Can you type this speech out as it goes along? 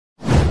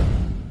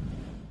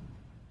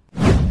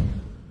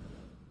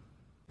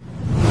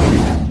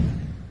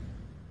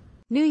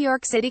New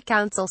York City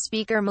Council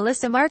Speaker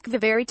Melissa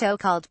MarkViverito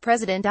called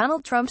President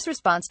Donald Trump's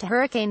response to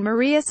Hurricane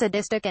Maria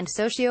sadistic and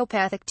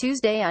sociopathic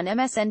Tuesday on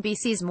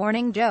MSNBC's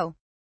Morning Joe.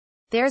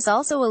 There's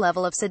also a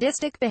level of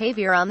sadistic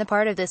behavior on the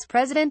part of this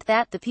president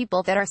that the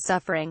people that are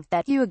suffering,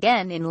 that you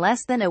again in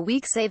less than a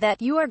week say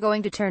that you are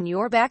going to turn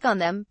your back on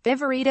them,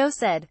 Viverito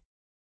said.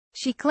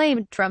 She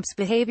claimed Trump's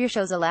behavior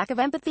shows a lack of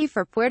empathy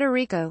for Puerto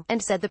Rico,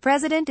 and said the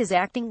president is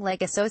acting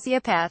like a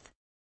sociopath.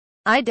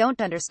 I don't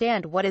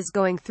understand what is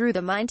going through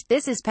the mind.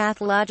 This is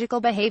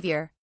pathological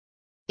behavior.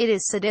 It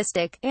is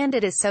sadistic, and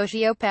it is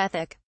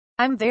sociopathic.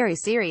 I'm very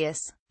serious.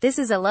 This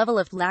is a level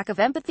of lack of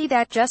empathy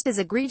that just is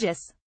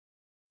egregious.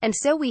 And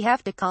so we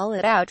have to call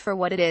it out for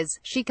what it is,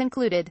 she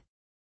concluded.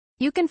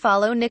 You can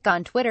follow Nick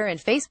on Twitter and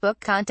Facebook.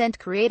 Content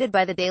created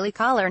by the Daily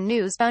Caller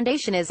News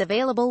Foundation is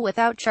available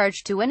without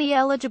charge to any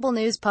eligible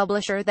news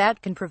publisher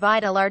that can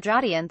provide a large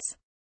audience.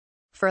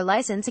 For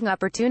licensing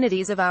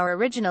opportunities of our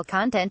original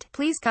content,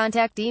 please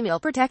contact email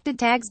protected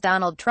tags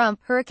Donald Trump,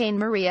 Hurricane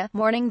Maria,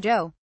 Morning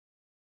Joe.